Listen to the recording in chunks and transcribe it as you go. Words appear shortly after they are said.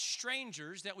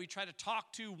strangers that we try to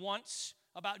talk to once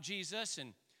about Jesus,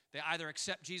 and they either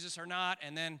accept Jesus or not,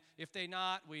 and then if they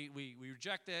not, we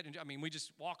reject it. And we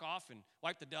just walk off and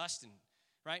wipe the dust, and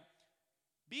right?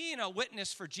 Being a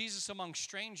witness for Jesus among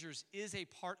strangers is a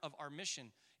part of our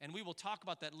mission, and we will talk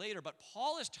about that later. But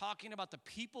Paul is talking about the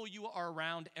people you are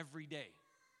around every day,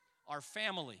 our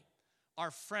family, our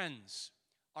friends,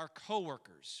 our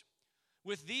coworkers.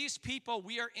 With these people,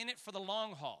 we are in it for the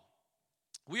long haul.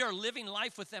 We are living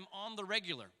life with them on the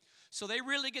regular, so they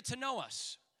really get to know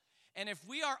us. And if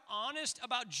we are honest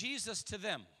about Jesus to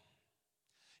them,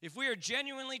 if we are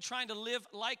genuinely trying to live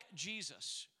like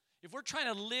Jesus, if we're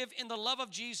trying to live in the love of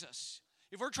Jesus,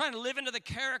 if we're trying to live into the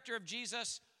character of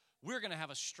Jesus, we're going to have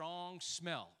a strong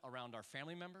smell around our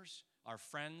family members, our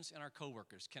friends, and our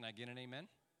coworkers. Can I get an amen?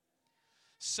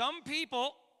 Some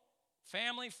people,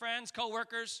 family, friends,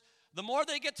 coworkers, the more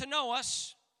they get to know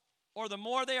us, or the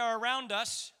more they are around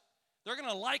us, they're going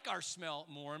to like our smell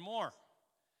more and more.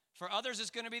 For others, it's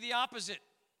going to be the opposite.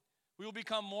 We will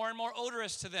become more and more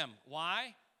odorous to them.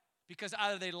 Why? Because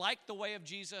either they like the way of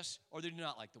Jesus or they do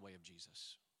not like the way of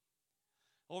Jesus.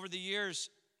 Over the years,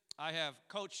 I have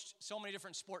coached so many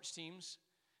different sports teams,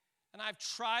 and I've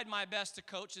tried my best to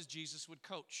coach as Jesus would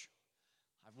coach.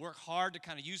 I've worked hard to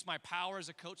kind of use my power as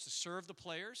a coach to serve the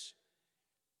players.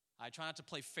 I try not to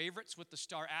play favorites with the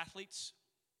star athletes.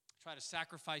 I try to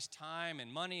sacrifice time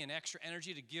and money and extra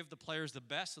energy to give the players the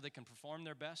best so they can perform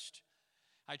their best.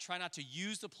 I try not to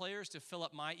use the players to fill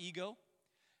up my ego.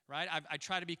 Right? I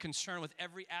try to be concerned with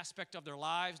every aspect of their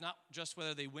lives, not just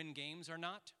whether they win games or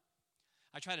not.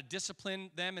 I try to discipline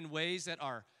them in ways that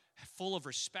are full of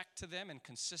respect to them and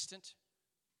consistent.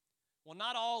 Well,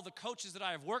 not all the coaches that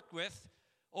I have worked with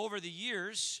over the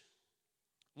years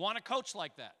want to coach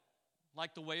like that,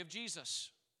 like the way of Jesus.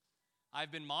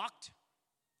 I've been mocked.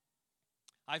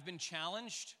 I've been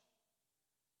challenged.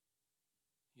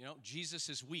 Jesus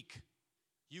is weak.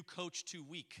 You coach too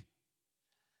weak.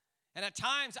 And at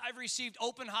times, I've received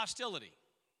open hostility.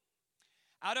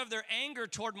 Out of their anger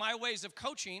toward my ways of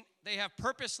coaching, they have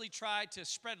purposely tried to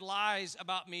spread lies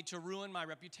about me to ruin my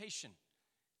reputation.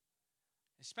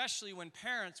 Especially when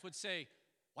parents would say,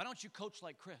 "Why don't you coach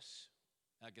like Chris?"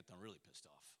 I'd get them really pissed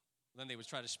off. Then they would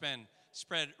try to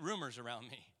spread rumors about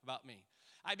me.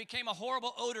 I became a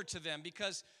horrible odor to them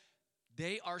because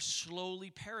they are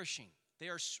slowly perishing. They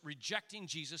are rejecting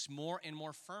Jesus more and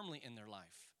more firmly in their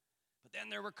life. But then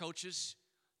there were coaches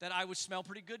that I would smell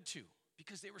pretty good to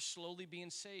because they were slowly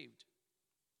being saved.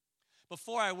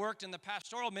 Before I worked in the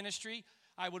pastoral ministry,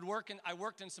 I worked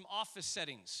in some office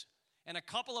settings. And a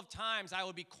couple of times I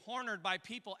would be cornered by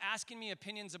people asking me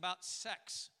opinions about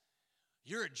sex.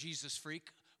 "You're a Jesus freak.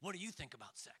 What do you think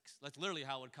about sex?" That's literally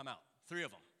how it would come out. 3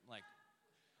 of them. Like,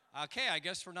 okay, I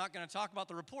guess we're not going to talk about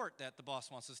the report that the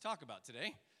boss wants us to talk about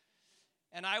today.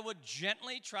 And I would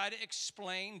gently try to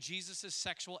explain Jesus'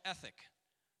 sexual ethic.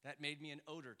 That made me an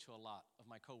odor to a lot of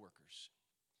my coworkers.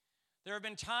 There have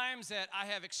been times that I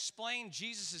have explained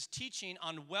Jesus' teaching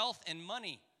on wealth and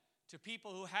money to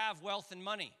people who have wealth and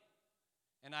money.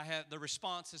 And the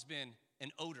response has been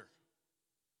an odor.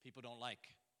 People don't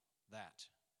like that.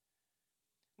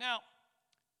 Now,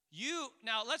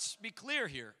 let's be clear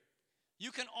here.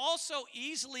 You can also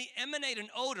easily emanate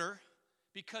an odor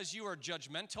because you are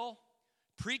judgmental,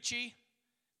 preachy,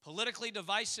 politically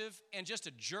divisive, and just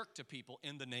a jerk to people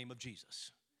in the name of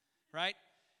Jesus, right?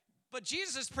 But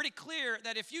Jesus is pretty clear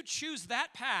that if you choose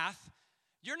that path,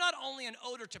 you're not only an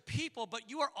odor to people, but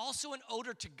you are also an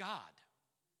odor to God.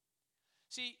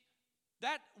 See,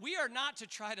 that we are not to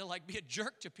try to be a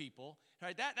jerk to people,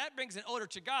 right? That brings an odor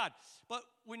to God. But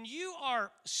when you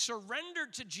are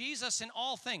surrendered to Jesus in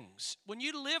all things, when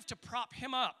you live to prop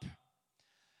him up,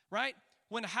 right?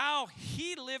 When how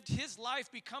he lived his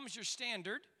life becomes your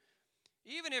standard,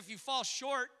 even if you fall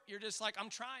short, you're just like, I'm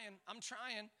trying.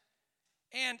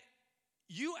 And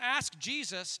you ask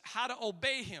Jesus how to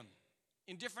obey him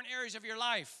in different areas of your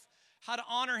life, how to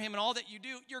honor him in all that you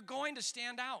do, you're going to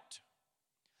stand out.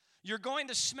 You're going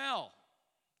to smell.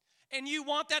 And you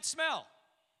want that smell.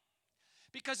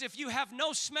 Because if you have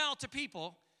no smell to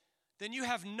people, then you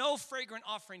have no fragrant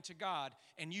offering to God,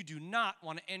 and you do not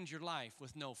want to end your life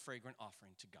with no fragrant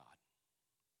offering to God.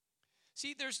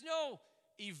 See, there's no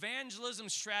evangelism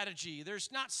strategy.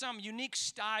 There's not some unique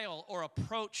style or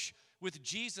approach with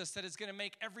Jesus that is going to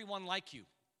make everyone like you.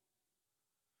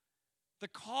 The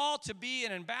call to be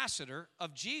an ambassador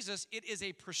of Jesus, it is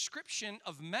a prescription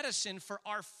of medicine for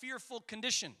our fearful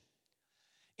condition.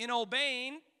 In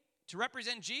obeying to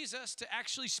represent Jesus, to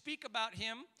actually speak about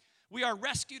him, we are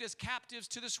rescued as captives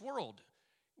to this world.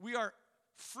 We are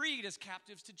freed as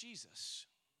captives to Jesus.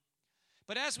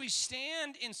 But as we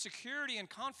stand in security and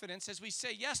confidence, as we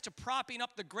say yes to propping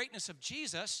up the greatness of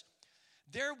Jesus,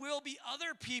 there will be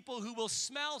other people who will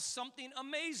smell something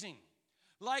amazing,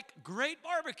 like great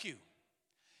barbecue.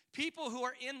 People who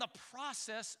are in the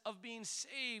process of being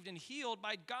saved and healed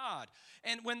by God.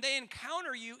 And when they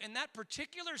encounter you in that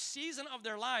particular season of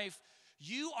their life,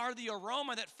 you are the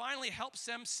aroma that finally helps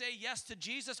them say yes to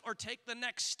Jesus or take the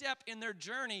next step in their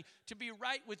journey to be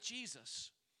right with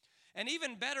Jesus. And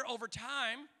even better, over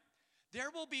time, there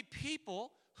will be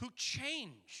people who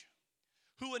change,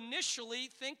 who initially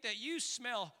think that you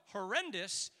smell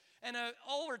horrendous, and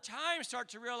over time start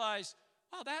to realize,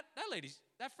 wow, that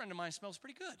friend of mine smells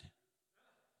pretty good.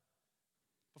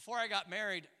 Before I got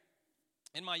married,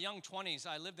 in my young 20s,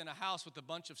 I lived in a house with a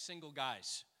bunch of single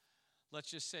guys.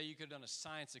 Let's just say you could have done a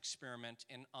science experiment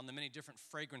on the many different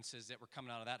fragrances that were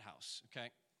coming out of that house, okay?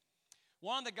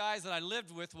 One of the guys that I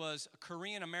lived with was a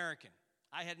Korean American.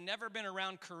 I had never been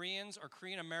around Koreans or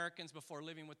Korean Americans before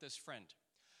living with this friend.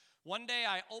 One day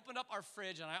I opened up our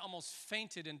fridge and I almost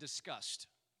fainted in disgust.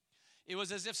 It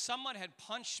was as if someone had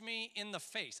punched me in the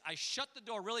face. I shut the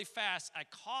door really fast, I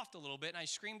coughed a little bit, and I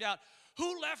screamed out,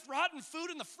 "Who left rotten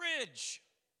food in the fridge?"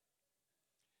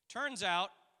 Turns out,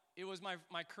 it was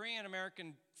my Korean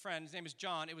American friend, his name is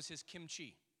John, it was his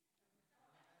kimchi.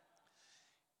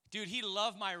 Dude, he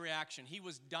loved my reaction. He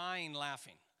was dying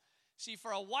laughing. See,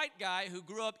 for a white guy who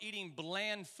grew up eating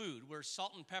bland food, where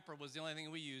salt and pepper was the only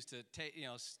thing we used to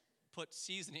put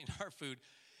seasoning in our food,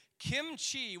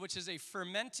 kimchi, which is a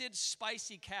fermented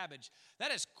spicy cabbage, that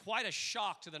is quite a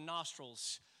shock to the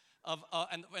nostrils of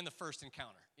in the first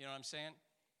encounter. You know what I'm saying?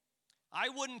 I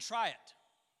wouldn't try it.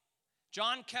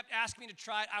 John kept asking me to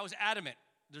try it. I was adamant.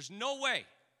 There's no way.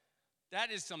 That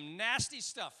is some nasty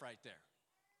stuff right there.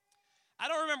 I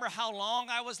don't remember how long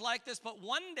I was like this, but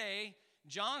one day,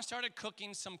 John started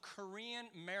cooking some Korean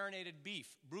marinated beef,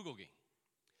 bulgogi,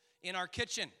 in our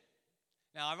kitchen.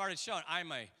 Now, I've already shown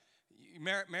I'm a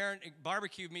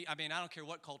barbecue meat. I mean, I don't care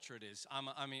what culture it is.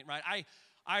 Right?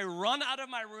 I run out of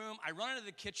my room. I run into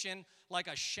the kitchen like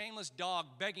a shameless dog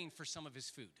begging for some of his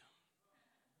food.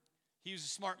 He was a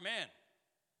smart man.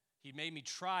 He made me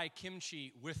try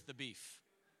kimchi with the beef.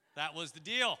 That was the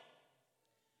deal.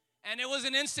 And it was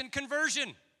an instant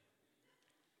conversion.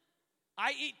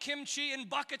 I eat kimchi in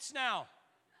buckets now.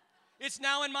 It's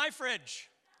now in my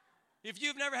fridge. If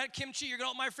you've never had kimchi, you're going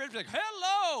to open my fridge and be like,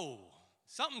 hello.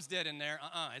 Something's dead in there.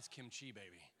 It's kimchi,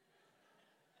 baby.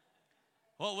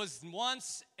 What was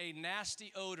once a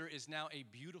nasty odor is now a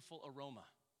beautiful aroma.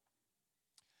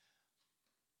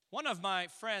 One of my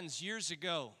friends years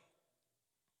ago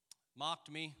mocked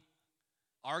me,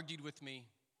 argued with me,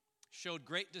 showed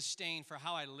great disdain for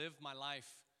how I lived my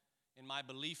life in my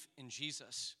belief in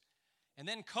Jesus. And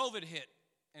then COVID hit,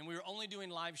 and we were only doing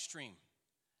live stream.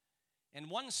 In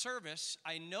one service,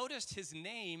 I noticed his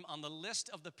name on the list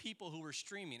of the people who were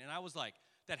streaming, and I was like,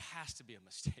 that has to be a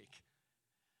mistake.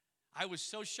 I was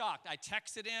so shocked. I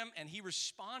texted him, and he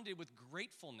responded with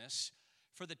gratefulness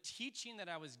for the teaching that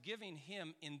I was giving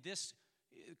him in this.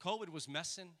 COVID was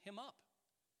messing him up.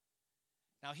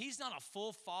 Now, he's not a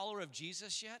full follower of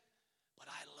Jesus yet, but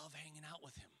I love hanging out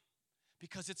with him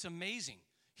because it's amazing.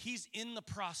 He's in the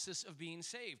process of being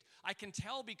saved. I can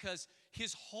tell because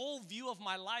his whole view of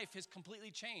my life has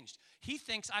completely changed. He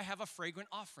thinks I have a fragrant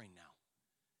offering now.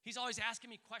 He's always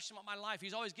asking me questions about my life.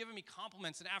 He's always giving me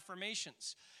compliments and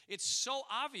affirmations. It's so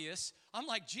obvious. I'm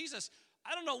like, Jesus,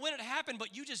 I don't know when it happened,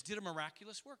 but you just did a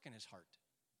miraculous work in his heart,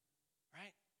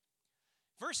 right?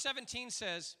 Verse 17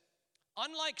 says,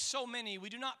 unlike so many, we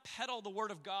do not peddle the word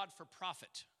of God for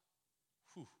profit.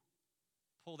 Whew.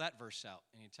 Pull that verse out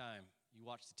anytime you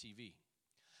watch the TV.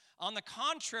 On the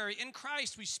contrary, in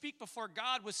Christ, we speak before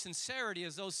God with sincerity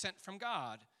as those sent from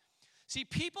God. See,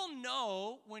 people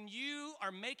know when you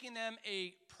are making them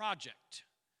a project,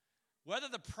 whether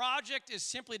the project is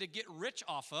simply to get rich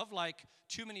off of, like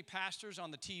too many pastors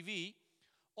on the TV,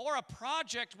 or a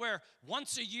project where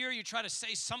once a year you try to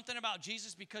say something about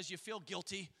Jesus because you feel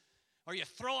guilty, or you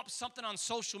throw up something on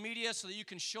social media so that you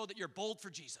can show that you're bold for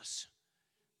Jesus.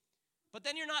 But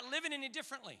then you're not living any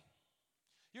differently.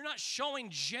 You're not showing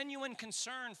genuine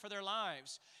concern for their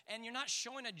lives, and you're not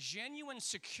showing a genuine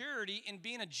security in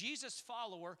being a Jesus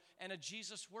follower and a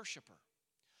Jesus worshiper.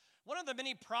 One of the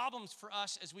many problems for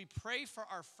us as we pray for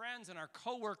our friends and our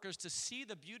coworkers to see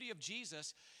the beauty of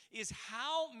Jesus is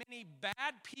how many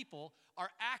bad people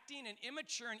are acting in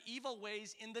immature and evil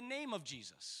ways in the name of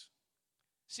Jesus.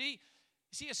 See,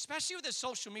 especially with the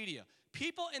social media,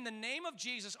 people in the name of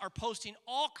Jesus are posting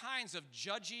all kinds of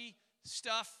judgy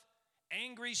stuff,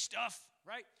 angry stuff,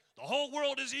 right? The whole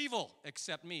world is evil,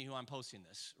 except me, who I'm posting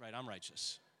this, right? I'm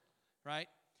righteous. right?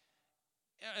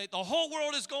 The whole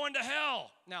world is going to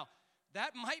hell. Now,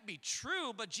 that might be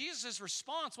true, but Jesus'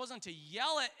 response wasn't to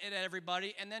yell at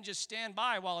everybody and then just stand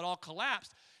by while it all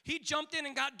collapsed. He jumped in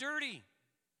and got dirty.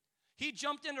 He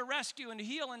jumped in to rescue and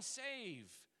heal and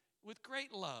save with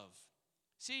great love.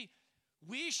 See,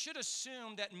 we should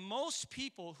assume that most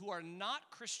people who are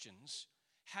not Christians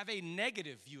have a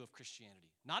negative view of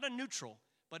Christianity. Not a neutral,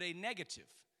 but a negative.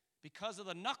 Because of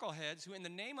the knuckleheads who, in the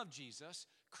name of Jesus,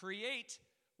 create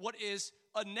what is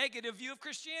a negative view of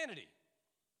Christianity.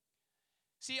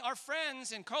 See, our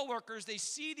friends and coworkers, they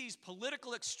see these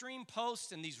political extreme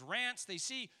posts and these rants. They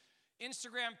see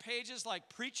Instagram pages like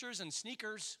Preachers and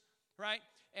Sneakers, right?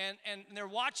 And they're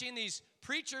watching these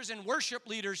preachers and worship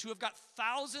leaders who have got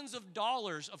thousands of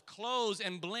dollars of clothes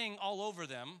and bling all over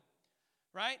them,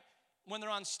 right? When they're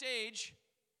on stage.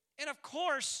 And of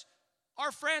course,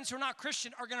 our friends who are not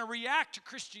Christian are going to react to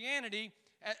Christianity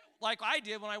like I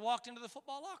did when I walked into the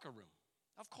football locker room.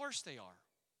 Of course they are.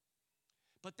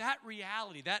 But that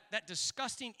reality, that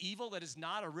disgusting evil that is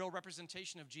not a real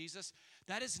representation of Jesus,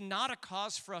 that is not a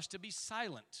cause for us to be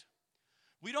silent.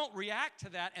 We don't react to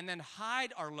that and then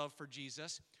hide our love for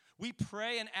Jesus. We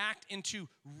pray and act into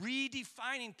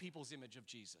redefining people's image of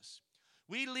Jesus.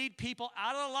 We lead people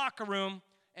out of the locker room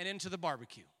and into the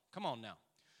barbecue. Come on now.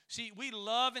 See, we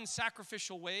love in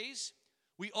sacrificial ways.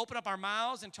 We open up our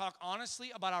mouths and talk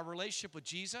honestly about our relationship with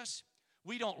Jesus.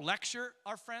 We don't lecture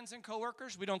our friends and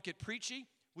coworkers. We don't get preachy.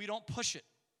 We don't push it.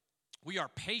 We are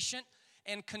patient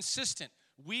and consistent.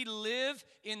 We live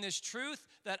in this truth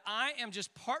that I am just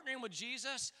partnering with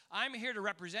Jesus. I'm here to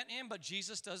represent him, but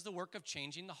Jesus does the work of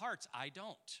changing the hearts. I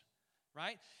don't,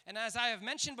 right? And as I have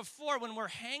mentioned before, when we're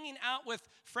hanging out with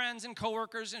friends and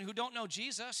coworkers and who don't know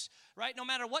Jesus, right, no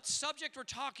matter what subject we're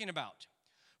talking about,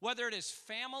 whether it is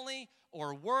family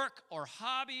or work or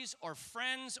hobbies or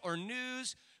friends or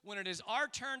news, when it is our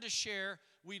turn to share,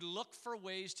 we look for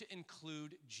ways to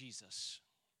include Jesus.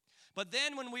 But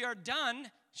then when we are done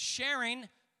sharing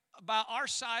about our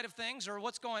side of things or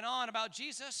what's going on about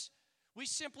Jesus, we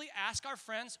simply ask our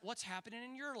friends, what's happening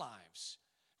in your lives,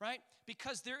 right?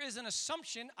 Because there is an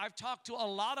assumption. I've talked to a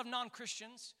lot of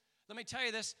non-Christians. Let me tell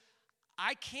you this.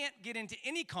 I can't get into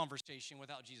any conversation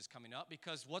without Jesus coming up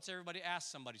because what's everybody ask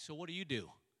somebody? So what do you do?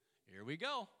 Here we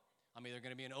go. I'm either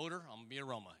going to be an odor, I'm going to be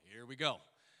aroma. Here we go.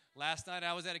 Last night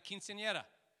I was at a quinceañera.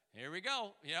 Here we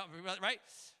go. Yeah, right?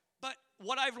 But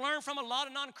what I've learned from a lot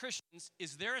of non-Christians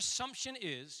is their assumption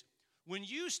is when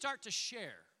you start to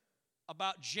share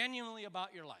genuinely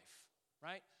about your life,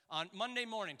 right? On Monday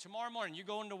morning, tomorrow morning, you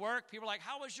go into work, people are like,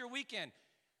 how was your weekend?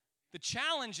 The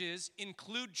challenge is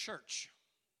include church.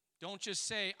 Don't just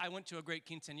say, I went to a great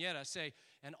quinceañera. Say,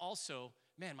 and also,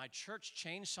 man, my church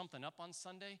changed something up on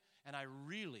Sunday, and I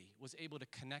really was able to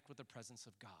connect with the presence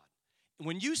of God.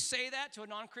 When you say that to a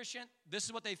non-Christian, this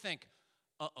is what they think.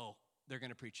 Uh-oh, they're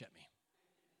going to preach at me.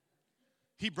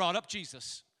 He brought up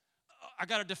Jesus. I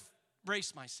got to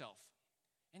brace myself.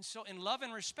 And so in love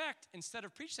and respect, instead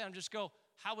of preach that, just go,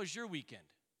 how was your weekend?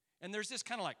 And there's this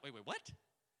kind of like, wait, what?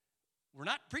 We're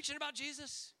not preaching about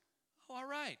Jesus? Oh, all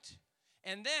right.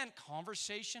 And then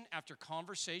conversation after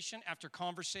conversation after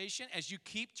conversation, as you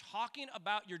keep talking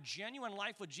about your genuine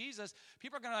life with Jesus,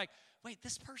 people are going to like, wait,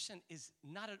 this person is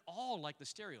not at all like the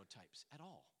stereotypes at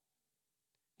all.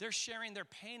 They're sharing their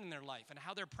pain in their life and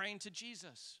how they're praying to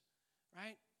Jesus,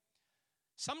 right?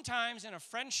 Sometimes in a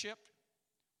friendship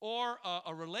or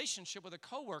a relationship with a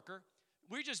coworker,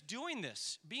 we're just doing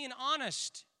this, being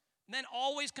honest, and then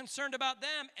always concerned about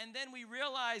them, and then we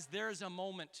realize there's a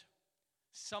moment.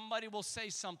 Somebody will say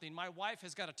something. My wife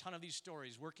has got a ton of these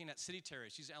stories working at City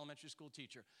Terrace. She's an elementary school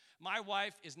teacher. My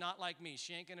wife is not like me.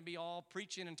 She ain't going to be all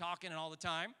preaching and talking and all the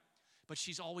time, but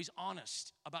she's always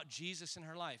honest about Jesus in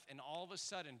her life. And all of a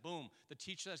sudden, boom, the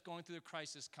teacher that's going through the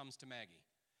crisis comes to Maggie.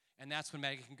 And that's when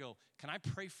Maggie can go, can I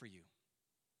pray for you?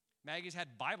 Maggie's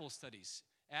had Bible studies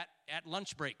at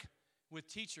lunch break with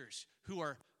teachers who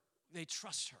they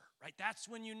trust her, right? That's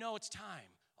when you know it's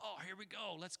time. Oh, here we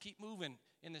go. Let's keep moving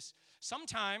in this.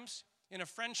 Sometimes in a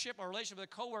friendship or relationship with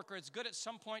a coworker, it's good at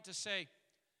some point to say,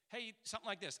 hey, something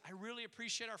like this. I really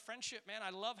appreciate our friendship, man. I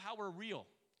love how we're real,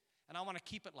 and I want to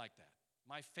keep it like that.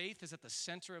 My faith is at the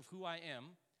center of who I am.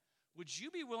 Would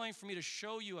you be willing for me to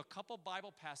show you a couple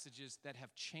Bible passages that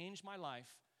have changed my life?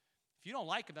 If you don't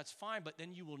like them, that's fine, but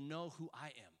then you will know who I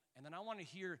am. And then I want to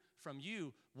hear from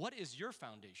you, what is your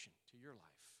foundation to your life?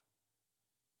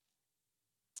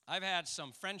 I've had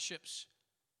some friendships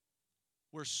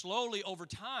where slowly over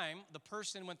time, the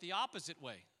person went the opposite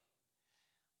way.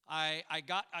 I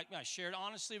shared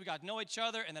honestly. We got to know each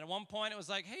other. And then at one point, it was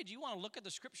like, hey, do you want to look at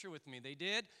the scripture with me? They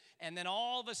did. And then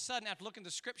all of a sudden, after looking at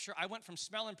the scripture, I went from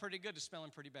smelling pretty good to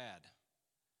smelling pretty bad.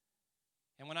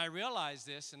 And when I realized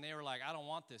this, and they were like, I don't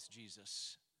want this,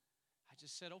 Jesus, I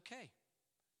just said, okay,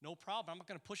 no problem. I'm not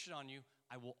going to push it on you.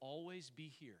 I will always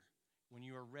be here when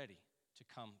you are ready to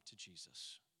come to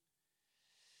Jesus.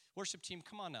 Worship team,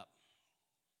 come on up.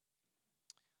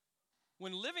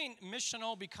 When living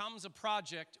missional becomes a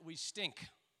project, we stink.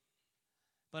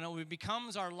 But when it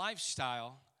becomes our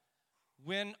lifestyle,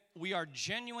 when we are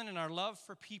genuine in our love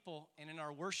for people and in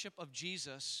our worship of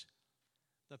Jesus,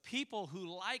 the people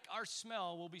who like our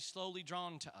smell will be slowly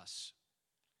drawn to us.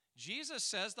 Jesus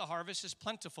says the harvest is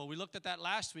plentiful. We looked at that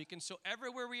last week. And so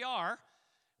everywhere we are,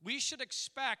 we should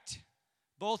expect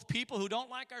both people who don't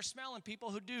like our smell and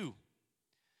people who do.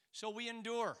 So we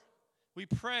endure. We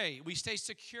pray, we stay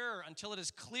secure until it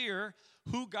is clear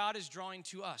who God is drawing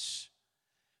to us.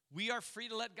 We are free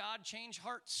to let God change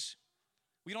hearts.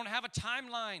 We don't have a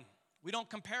timeline. We don't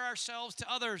compare ourselves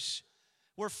to others.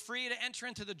 We're free to enter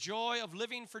into the joy of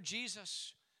living for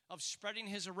Jesus, of spreading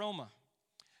his aroma.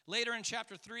 Later in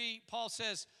chapter 3, Paul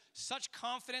says, such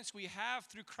confidence we have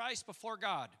through Christ before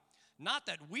God. Not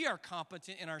that we are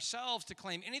competent in ourselves to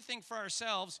claim anything for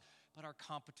ourselves, but our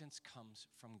competence comes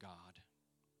from God.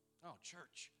 Oh,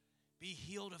 church, be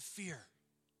healed of fear.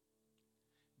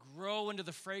 Grow into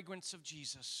the fragrance of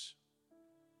Jesus.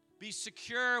 Be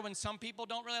secure when some people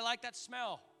don't really like that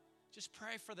smell. Just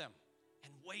pray for them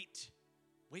and wait.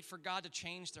 Wait for God to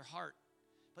change their heart.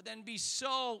 But then be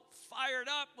so fired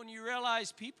up when you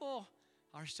realize people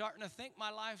are starting to think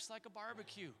my life's like a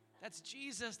barbecue. That's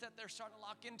Jesus that they're starting to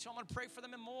lock into. I'm going to pray for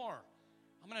them more.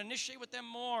 I'm going to initiate with them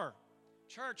more.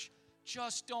 Church,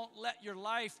 just don't let your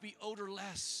life be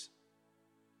odorless.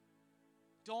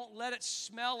 Don't let it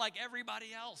smell like everybody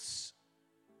else.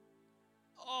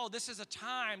 Oh, this is a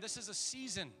time. This is a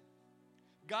season.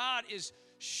 God is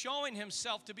showing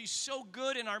himself to be so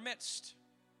good in our midst.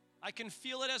 I can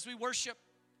feel it as we worship.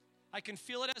 I can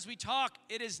feel it as we talk.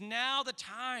 It is now the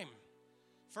time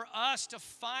for us to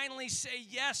finally say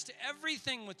yes to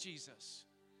everything with Jesus.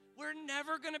 We're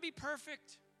never going to be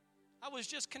perfect. I was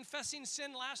just confessing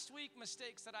sin last week,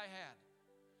 mistakes that I had.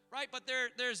 Right, but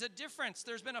there's a difference.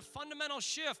 There's been a fundamental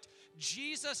shift.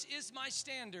 Jesus is my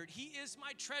standard. He is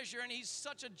my treasure, and he's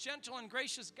such a gentle and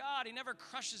gracious God. He never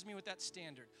crushes me with that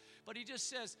standard. But he just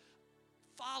says,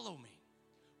 follow me,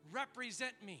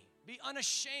 represent me, be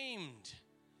unashamed.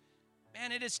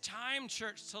 Man, it is time,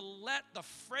 church, to let the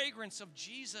fragrance of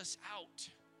Jesus out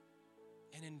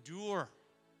and endure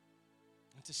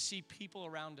and to see people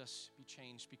around us be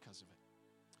changed because of it.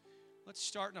 Let's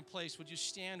start in a place. Would you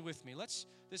stand with me?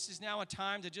 This is now a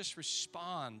time to just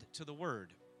respond to the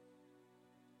word.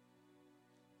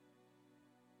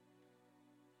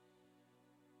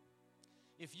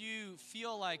 If you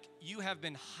feel like you have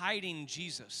been hiding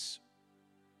Jesus,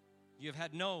 you have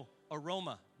had no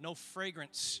aroma, no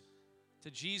fragrance to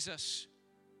Jesus,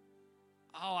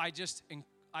 I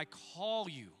call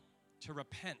you to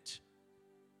repent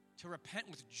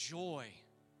with joy,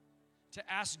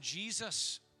 to ask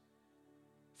Jesus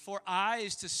for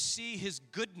eyes to see his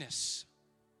goodness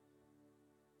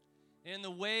in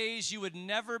the ways you would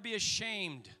never be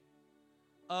ashamed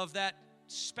of that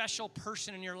special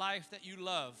person in your life that you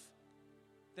love,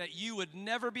 that you would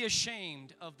never be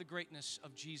ashamed of the greatness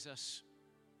of Jesus.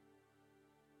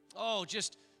 Oh,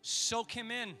 just soak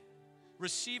him in.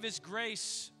 Receive his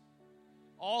grace.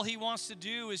 All he wants to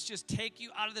do is just take you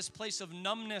out of this place of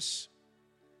numbness,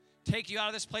 take you out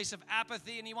of this place of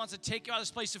apathy, and he wants to take you out of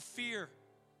this place of fear.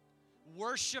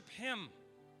 Worship him.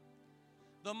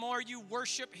 The more you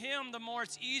worship him, the more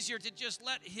it's easier to just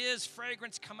let his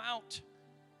fragrance come out.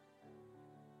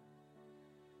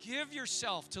 Give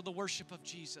yourself to the worship of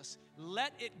Jesus.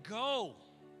 Let it go.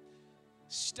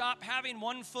 Stop having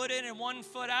one foot in and one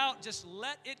foot out. Just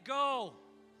let it go.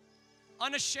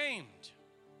 Unashamed.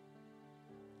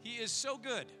 He is so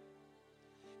good.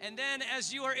 And then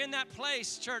as you are in that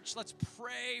place, church, let's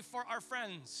pray for our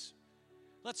friends.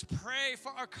 Let's pray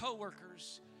for our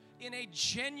coworkers in a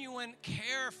genuine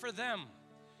care for them,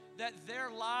 that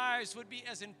their lives would be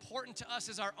as important to us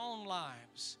as our own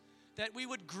lives, that we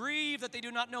would grieve that they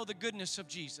do not know the goodness of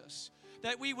Jesus,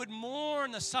 that we would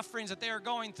mourn the sufferings that they are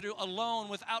going through alone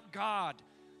without God.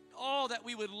 Oh, that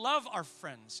we would love our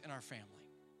friends and our family.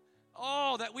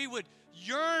 Oh, that we would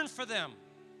yearn for them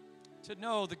to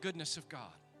know the goodness of God.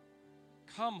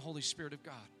 Come, Holy Spirit of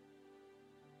God.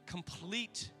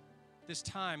 Complete this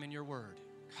time in your word.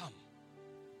 Come.